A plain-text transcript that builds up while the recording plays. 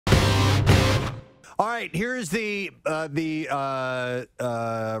All right, here's the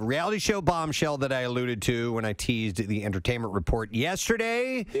reality show bombshell that I alluded to when I teased the entertainment report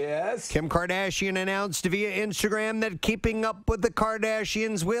yesterday. Yes. Kim Kardashian announced via Instagram that Keeping Up with the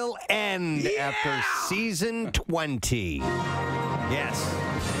Kardashians will end after season 20. Yes.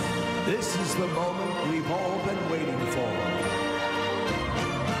 This is the moment we've all been waiting for.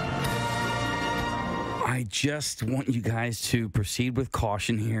 I just want you guys to proceed with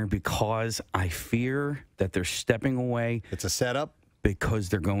caution here because I fear that they're stepping away. It's a setup? Because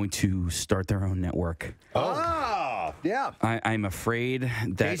they're going to start their own network. Yeah. I'm afraid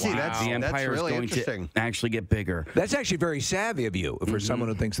that Casey, the empire really is going to actually get bigger. That's actually very savvy of you for someone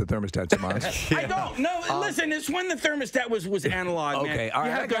who thinks the thermostat's a monster. I don't. No, listen, it's when the thermostat was analog, man. Okay, all right.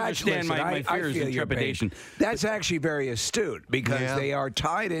 You have to understand my fears and trepidation. That's actually very astute because they are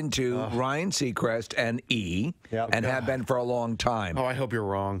tied into Ryan Seacrest and E and have been for a long time. Oh, I hope you're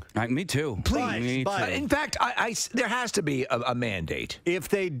wrong. Me too. Please. But in fact, there has to be a mandate. If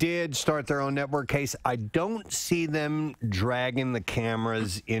they did start their own network, Case, I don't see them dragging the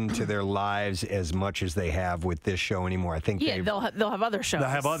cameras into their lives as much as they have with this show anymore. I think they'll have other shows. They'll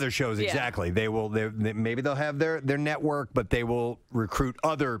have other shows, exactly. They will. Maybe they'll have their network, but they will recruit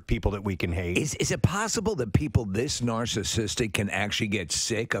other people that we can hate. Is it possible that people this narcissistic can actually get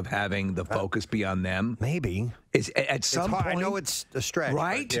sick of having the focus be on them? Maybe. At some point, I know it's a stretch,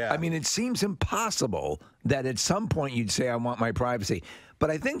 right? Yeah. I mean, it seems impossible that at some point you'd say, "I want my privacy." But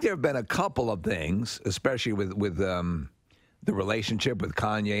I think there have been a couple of things, especially with the relationship with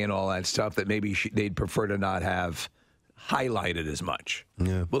Kanye and all that stuff, that maybe they'd prefer to not have highlighted as much.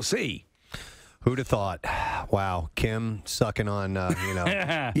 Yeah. We'll see. Who'd have thought? Wow, Kim sucking on,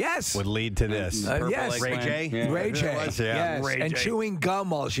 yes, would lead to this. Yes, Ray J. Yeah. Ray J. Yeah. Yes, and chewing gum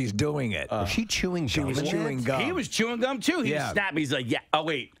while she's doing it. Was she chewing gum? She was chewing gum. He was chewing gum too. He was snapping. He's like, oh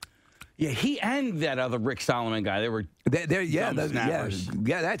wait. Yeah, he and that other Rick Solomon guy, they were snappers.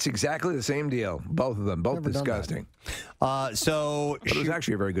 That's exactly the same deal. Both of them, both disgusting. But it was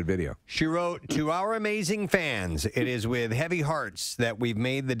actually a very good video. She wrote, "To our amazing fans, it is with heavy hearts that we've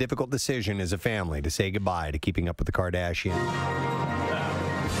made the difficult decision as a family to say goodbye to Keeping Up with the Kardashians."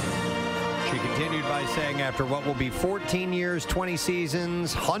 She continued by saying, after what will be 14 years, 20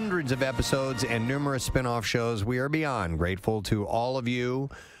 seasons, hundreds of episodes, and numerous spin-off shows, we are beyond grateful to all of you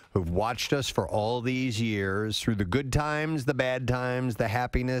who've watched us for all these years, through the good times, the bad times, the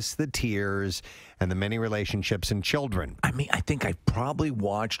happiness, the tears, and the many relationships and children. I mean, I think I probably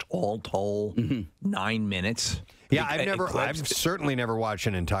watched all told 9 minutes. Yeah, I've certainly never watched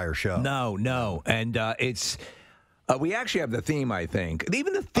an entire show. No. And it's... we actually have the theme, I think.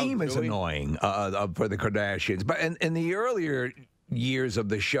 Even the theme is annoying for the Kardashians. But in the earlier years of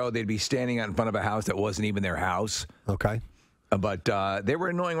the show, they'd be standing out in front of a house that wasn't even their house. Okay. But they were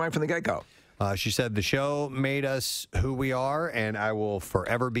annoying right from the get-go. She said, the show made us who we are, and I will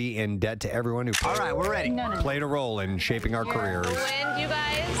forever be in debt to everyone who played a role in shaping our careers. When, you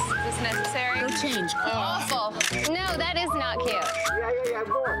guys? Is this necessary? No change. Awful. No, that is not cute. Yeah,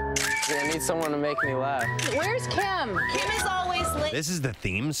 more. I need someone to make me laugh. Where's Kim? Kim is always late. This is the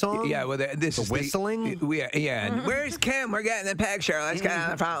theme song? Yeah, well, this is whistling? And where's Kim? We're getting the picture. Let's get on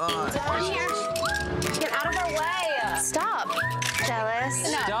the front lawn. Down here. Get out of our way. Stop. Jealous.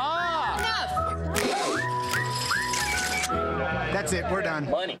 Enough. Stop. Enough. That's it. We're done.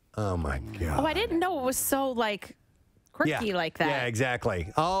 Money. Oh, my God. Oh, I didn't know it was so, quirky like that. Yeah,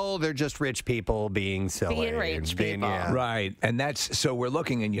 exactly. Oh, they're just rich people being silly. Being rich people. Yeah. Right. And that's, so we're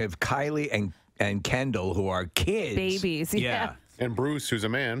looking, and you have Kylie and Kendall, who are kids. Babies, yeah. And Bruce, who's a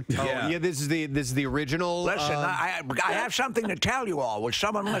man. Oh, yeah. This is the original. Listen, I have something to tell you all. Will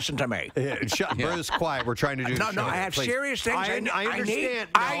someone listen to me? Bruce, quiet. We're trying to do. No, I have serious things. I understand.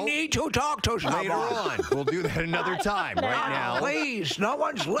 I need to talk to someone. Later on. We'll do that another time. Right now. Please, no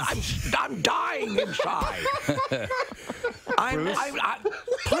one's. I'm dying inside.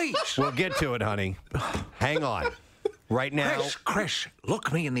 Please. We'll get to it, honey. Hang on. Right now. Chris,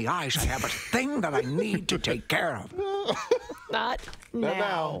 look me in the eyes. I have a thing that I need to take care of. Not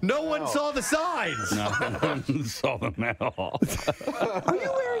now. No one saw the signs. No one saw them at all. Are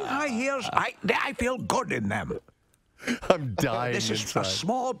you wearing high heels? I feel good in them. I'm dying. This is a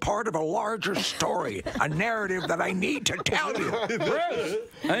small part of a larger story, a narrative that I need to tell you.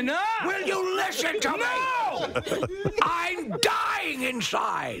 Enough! Will you listen to me? I'm dying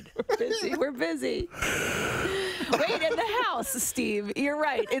inside. We're busy. Wait, in the house, Steve. You're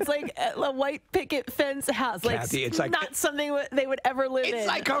right. It's like a white picket fence house. Kathy, it's like not something they would ever live in. It's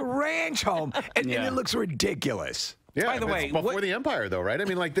like a ranch home, and it looks ridiculous. Yeah, by the way, before the empire, though, right? I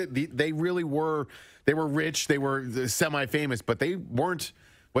mean, like they really were. They were rich. They were semi-famous, but they weren't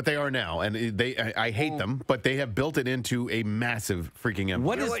what they are now, and I hate them, but they have built it into a massive freaking empire.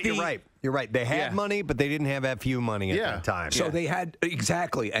 What is You're right. You're right. They had money, but they didn't have FU money at that time. So they had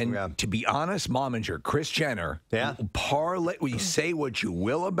exactly, and to be honest, Mominger, Kris Jenner, parlay. We say what you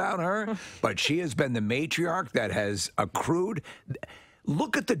will about her, but she has been the matriarch that has accrued.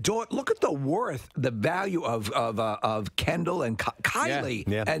 Look at the look at the worth, the value of Kendall and Kylie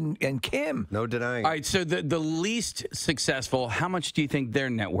and Kim. No denying. All right, so the least successful, how much do you think their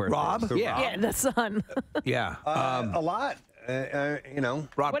net worth Rob? is? Yeah, the son. Yeah. A lot. You know,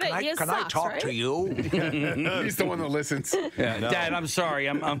 Rob, What can he has I socks, talk right? to you? He's the one that listens. Dad, I'm sorry.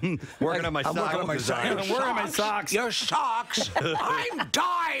 I'm working on my I'm working on my socks. I'm working on my socks. Your socks. I'm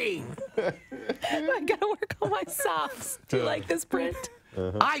dying. I gotta work on my socks. Do you like this print?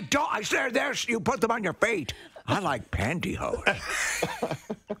 I don't. I said there's. You put them on your feet. I like pantyhose.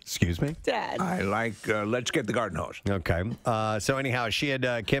 Excuse me? Dad. I like. Let's get the garden hose. Okay. So anyhow,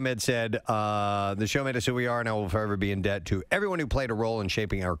 Kim had said, the show made us who we are, and I will forever be in debt to everyone who played a role in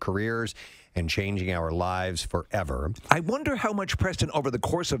shaping our careers and changing our lives forever. I wonder how much, Preston, over the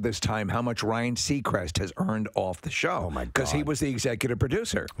course of this time, how much Ryan Seacrest has earned off the show. Oh, my God. Because he was the executive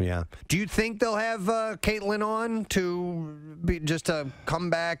producer. Yeah. Do you think they'll have Caitlin on to just to come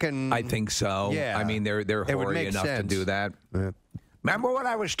back and... I think so. Yeah. I mean, they're It would hoary make enough to sense. do that. Remember what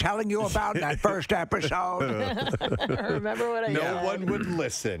I was telling you about in that first episode? Remember what I said? No one would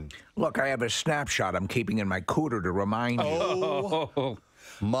listen. Look, I have a snapshot I'm keeping in my cooter to remind you. Oh,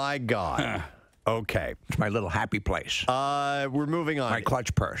 my God. Okay. It's my little happy place. We're moving on. My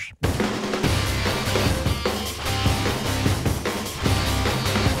clutch purse.